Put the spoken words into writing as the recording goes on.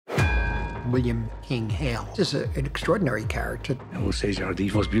William King Hale. This is an extraordinary character. Osage are the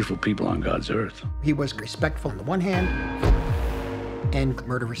most beautiful people on God's earth. He was respectful on the one hand and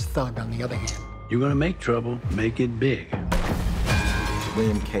murderous thug on the other hand. You're gonna make trouble, make it big.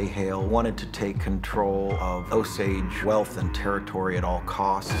 William K. Hale wanted to take control of Osage wealth and territory at all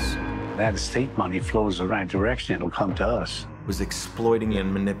costs. That estate money flows the right direction, it'll come to us. Was exploiting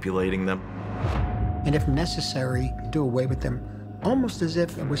and manipulating them. And if necessary, do away with them, almost as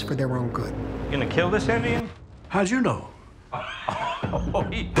if it was for their own good. You gonna kill this Indian? How'd you know?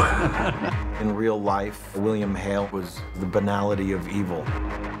 In real life, William Hale was the banality of evil.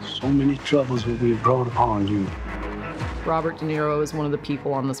 So many troubles will be brought upon you. Robert De Niro is one of the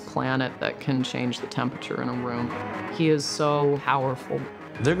people on this planet that can change the temperature in a room. He is so powerful.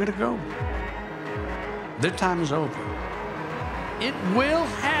 They're gonna go. Their time is over. It will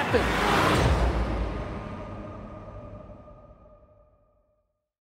happen.